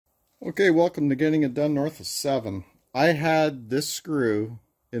Okay, welcome to Getting It Done North of 7. I had this screw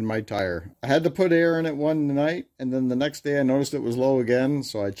in my tire. I had to put air in it one night, and then the next day I noticed it was low again,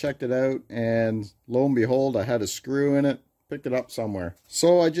 so I checked it out, and lo and behold, I had a screw in it. Picked it up somewhere.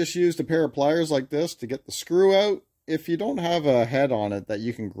 So I just used a pair of pliers like this to get the screw out. If you don't have a head on it that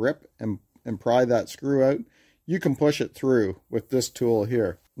you can grip and pry that screw out, you can push it through with this tool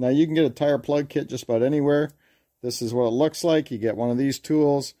here. Now you can get a tire plug kit just about anywhere. This is what it looks like. You get one of these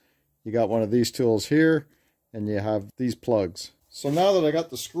tools. You got one of these tools here, and you have these plugs. So now that I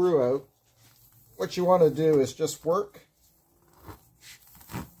got the screw out, what you want to do is just work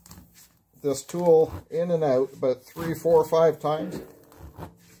this tool in and out about 3, 4, 5 times. And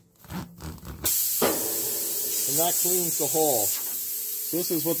that cleans the hole. So this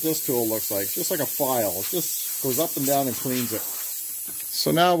is what this tool looks like. It's just like a file. It just goes up and down and cleans it.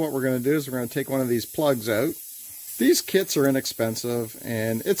 So now what we're going to do is we're going to take one of these plugs out. These kits are inexpensive,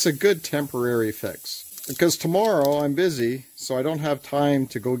 and it's a good temporary fix. Because tomorrow I'm busy, so I don't have time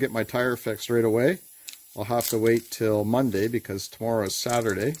to go get my tire fixed right away. I'll have to wait till Monday because tomorrow is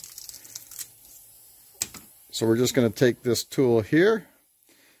Saturday. So we're just going to take this tool here,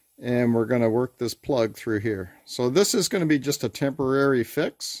 and we're going to work this plug through here. So this is going to be just a temporary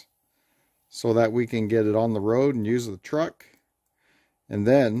fix so that we can get it on the road and use the truck. And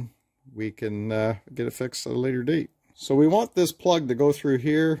then we can get it fixed at a later date. So we want this plug to go through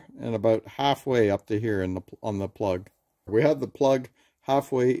here and about halfway up to here on the plug. We have the plug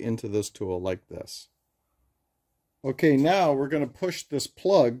halfway into this tool like this. Okay, now we're going to push this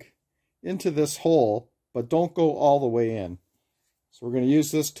plug into this hole, but don't go all the way in. So we're going to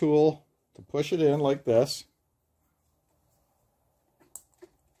use this tool to push it in like this.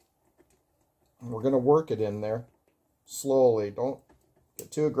 And we're going to work it in there slowly. Don't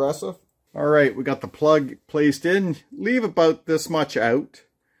get too aggressive. All right, we got the plug placed in. Leave about this much out.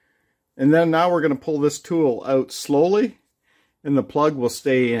 And then now we're going to pull this tool out slowly, and the plug will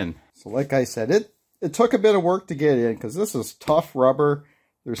stay in. So like I said, it took a bit of work to get in because this is tough rubber.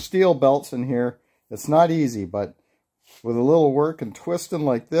 There's steel belts in here. It's not easy, but with a little work and twisting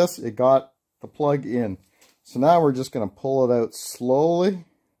like this, it got the plug in. So now we're just going to pull it out slowly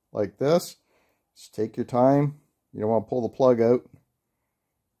like this. Just take your time. You don't want to pull the plug out.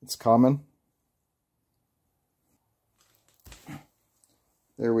 It's coming.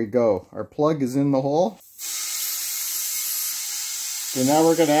 There we go. Our plug is in the hole. So now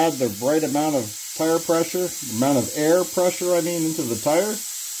we're going to add the right amount of tire pressure, amount of air pressure, into the tire.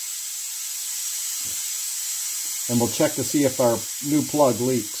 And we'll check to see if our new plug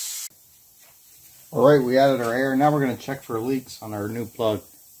leaks. Alright, we added our air. Now we're going to check for leaks on our new plug.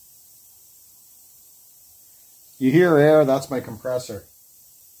 You hear air, that's my compressor.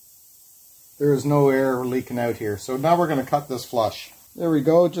 There is no air leaking out here. So now we're going to cut this flush. There we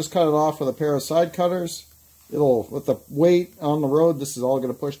go. Just cut it off with a pair of side cutters. With the weight on the road, this is all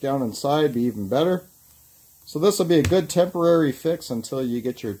going to push down inside, be even better. So this will be a good temporary fix until you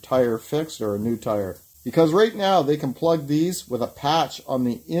get your tire fixed or a new tire. Because right now they can plug these with a patch on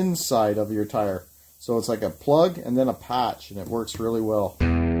the inside of your tire. So it's like a plug and then a patch, and it works really well.